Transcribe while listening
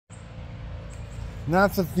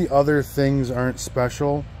Not that the other things aren't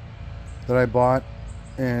special that I bought,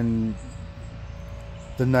 and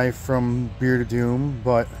the knife from Beard of Doom,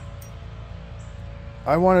 but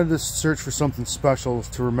I wanted to search for something special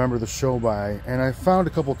to remember the show by, and I found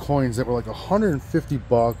a couple coins that were like 150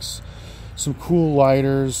 bucks, some cool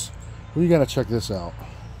lighters. Well, you gotta check this out.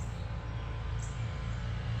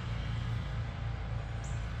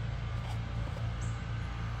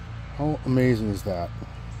 How amazing is that?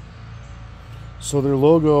 So their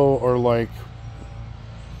logo, or like,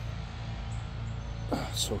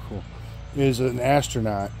 so cool, is an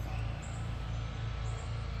astronaut.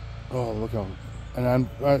 Oh, look how, and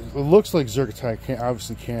it looks like Zergotite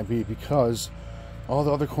obviously can't be, because all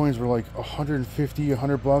the other coins were like 150,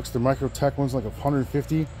 100 bucks. The Microtech one's like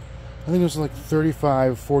 150. I think it was like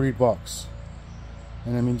 35, 40 bucks.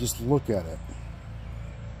 And I mean, just look at it.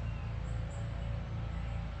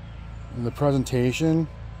 And the presentation.